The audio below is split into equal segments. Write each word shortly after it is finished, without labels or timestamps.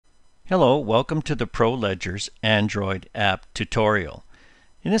Hello, welcome to the MoneyLedgers Android app tutorial.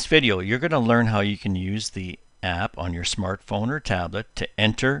 In this video, you're going to learn how you can use the app on your smartphone or tablet to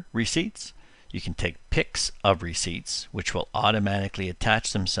enter receipts. You can take pics of receipts, which will automatically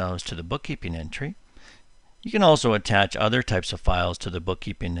attach themselves to the bookkeeping entry. You can also attach other types of files to the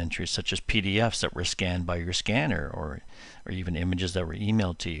bookkeeping entries, such as PDFs that were scanned by your scanner or even images that were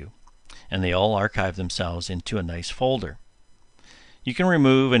emailed to you. And they all archive themselves into a nice folder. You can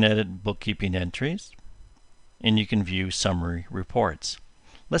remove and edit bookkeeping entries, and you can view summary reports.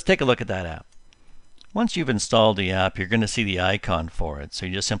 Let's take a look at that app. Once you've installed the app, you're going to see the icon for it, so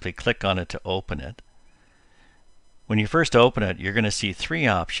you just simply click on it to open it. When you first open it, you're going to see three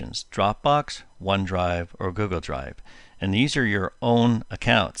options: Dropbox, OneDrive, or Google Drive. And these are your own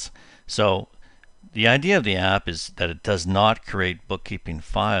accounts. So the idea of the app is that it does not create bookkeeping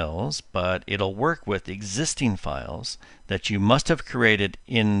files, but it'll work with existing files that you must have created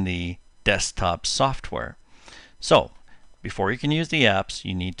in the desktop software. So before you can use the apps,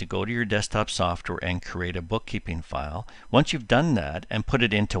 you need to go to your desktop software and create a bookkeeping file. Once you've done that and put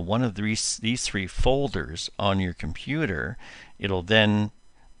it into one of these three folders on your computer, it'll then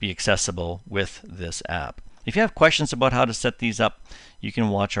be accessible with this app. If you have questions about how to set these up, you can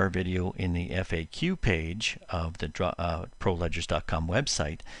watch our video in the FAQ page of the MoneyLedgers.com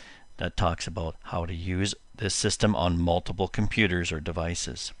website that talks about how to use this system on multiple computers or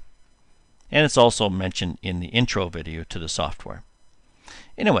devices. And it's also mentioned in the intro video to the software.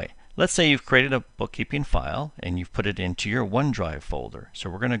 Anyway, let's say you've created a bookkeeping file and you've put it into your OneDrive folder. So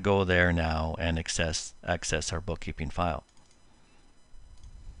we're going to go there now and access our bookkeeping file.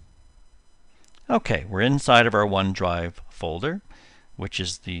 Okay, we're inside of our OneDrive folder,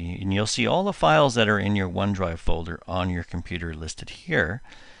 and you'll see all the files that are in your OneDrive folder on your computer listed here.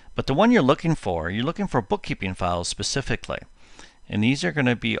 But the one you're looking for bookkeeping files specifically. And these are going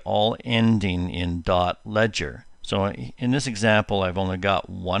to be all ending in .ledger. So in this example, I've only got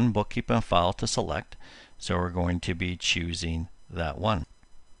one bookkeeping file to select, so we're going to be choosing that one.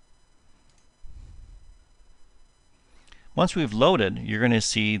 Once we've loaded, you're going to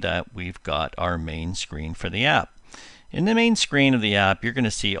see that we've got our main screen for the app. In the main screen of the app, you're going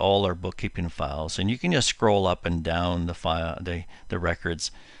to see all our bookkeeping files, and you can just scroll up and down the records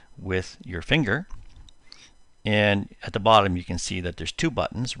with your finger. And at the bottom, you can see that there's two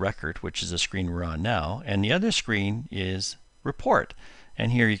buttons: Record, which is the screen we're on now, and the other screen is Report.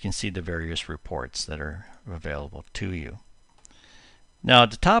 And here you can see the various reports that are available to you. Now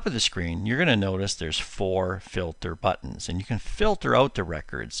at the top of the screen, you're going to notice there's 4 filter buttons, and you can filter out the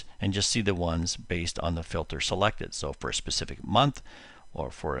records and just see the ones based on the filter selected. So for a specific month,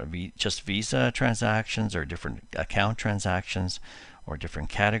 or for just Visa transactions, or different account transactions, or different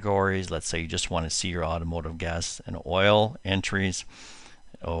categories. Let's say you just want to see your automotive, gas, and oil entries,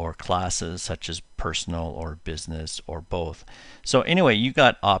 or classes such as personal or business or both. So anyway, you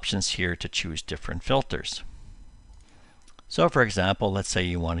got options here to choose different filters. So for example, let's say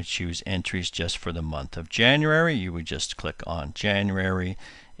you want to choose entries just for the month of January. You would just click on January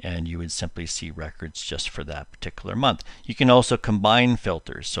and you would simply see records just for that particular month. You can also combine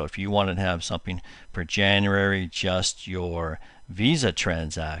filters. So if you wanted to have something for January, just your Visa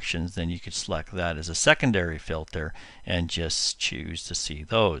transactions, then you could select that as a secondary filter and just choose to see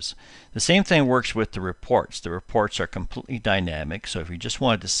those. The same thing works with the reports. The reports are completely dynamic, so if you just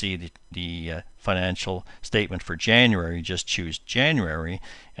wanted to see the financial statement for January, just choose January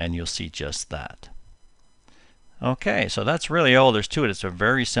and you'll see just that. Okay, so that's really all there's to it. It's a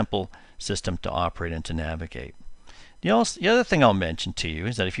very simple system to operate and to navigate. The other thing I'll mention to you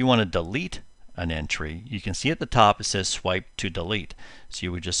is that if you want to delete an entry, you can see at the top it says swipe to delete. So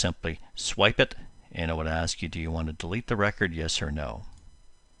you would just simply swipe it and it would ask you, do you want to delete the record, yes or no?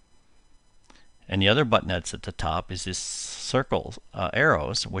 And the other button that's at the top is this circle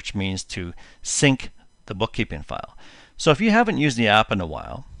arrows, which means to sync the bookkeeping file. So if you haven't used the app in a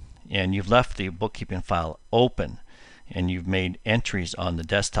while and you've left the bookkeeping file open and you've made entries on the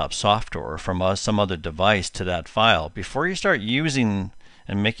desktop software or from some other device to that file, before you start using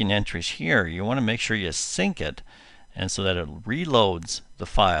and making entries here, you want to make sure you sync it, and so that it reloads the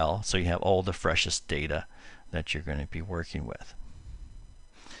file so you have all the freshest data that you're going to be working with.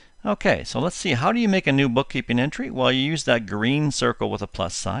 Okay, so let's see, how do you make a new bookkeeping entry? Well, you use that green circle with a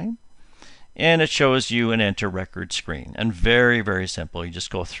plus sign, and it shows you an enter record screen. And very, very simple. You just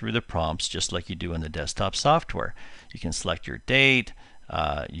go through the prompts just like you do in the desktop software. You can select your date,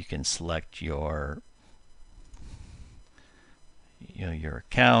 you can select your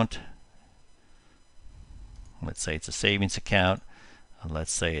account. Let's say it's a savings account.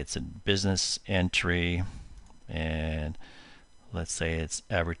 Let's say it's a business entry, and let's say it's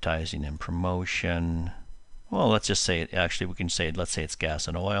advertising and promotion. Well, let's just say it, actually we can say, let's say it's gas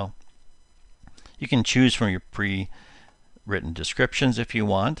and oil. You can choose from your pre-written descriptions if you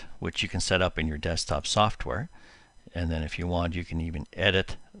want, which you can set up in your desktop software. And then if you want, you can even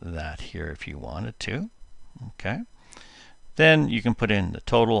edit that here if you wanted to. Okay. Then you can put in the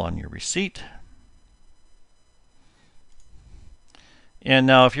total on your receipt. And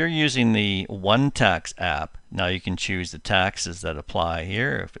now if you're using the One Tax app, now you can choose the taxes that apply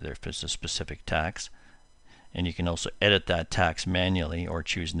here, if it's a specific tax. And you can also edit that tax manually or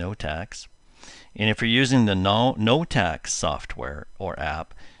choose no tax. And if you're using the no tax software or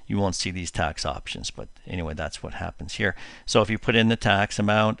app, you won't see these tax options. But anyway, that's what happens here. So if you put in the tax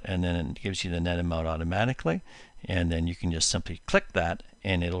amount, and then it gives you the net amount automatically, and then you can just simply click that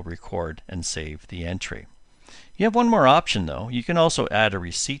and it'll record and save the entry. You have one more option though. You can also add a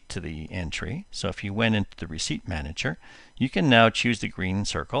receipt to the entry. So if you went into the receipt manager, you can now choose the green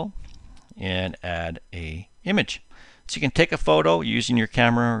circle and add a image. So you can take a photo using your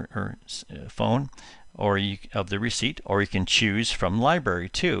camera or phone of the receipt, or you can choose from library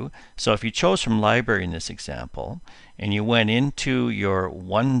too. So if you chose from library in this example and you went into your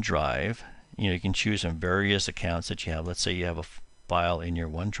OneDrive, you can choose from various accounts that you have. Let's say you have a file in your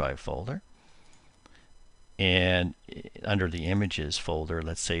OneDrive folder, and under the images folder,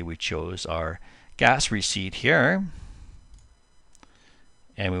 let's say we chose our gas receipt here,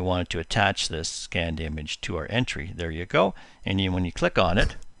 and we wanted to attach this scanned image to our entry. There you go. And when you click on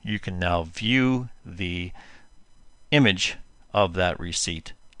it, you can now view the image of that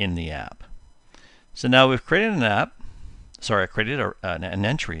receipt in the app. So now we've created an app, an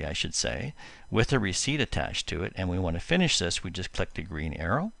entry, I should say, with a receipt attached to it, and we want to finish this. We just click the green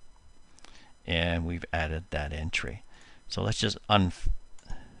arrow, and we've added that entry. So let's just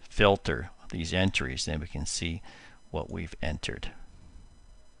unfilter these entries, then we can see what we've entered.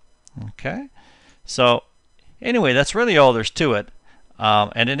 Okay, so anyway, that's really all there's to it.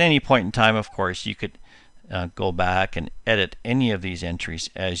 And at any point in time, of course, you could go back and edit any of these entries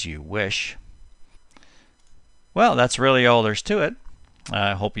as you wish. Well, that's really all there's to it.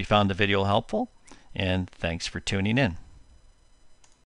 I hope you found the video helpful, and thanks for tuning in.